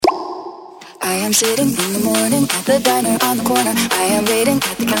I am sitting in the morning at the diner on the corner. I am waiting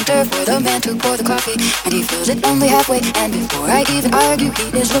at the counter for the man to pour the coffee, and he fills it only halfway. And before I even argue,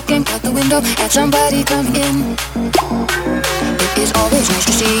 he is looking out the window at somebody coming in. It is always nice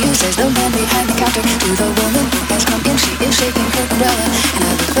to see you, says the man behind the counter to the woman who has come in. She is shaking her umbrella, and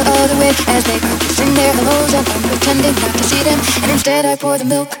I look the other way as they are kissing their hellos, and I'm pretending not to see them, and instead I pour the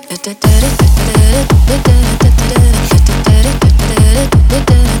milk. And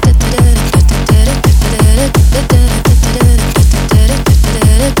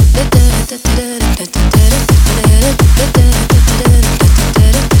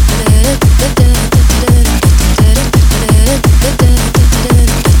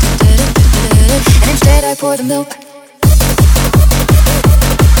instead I pour the milk.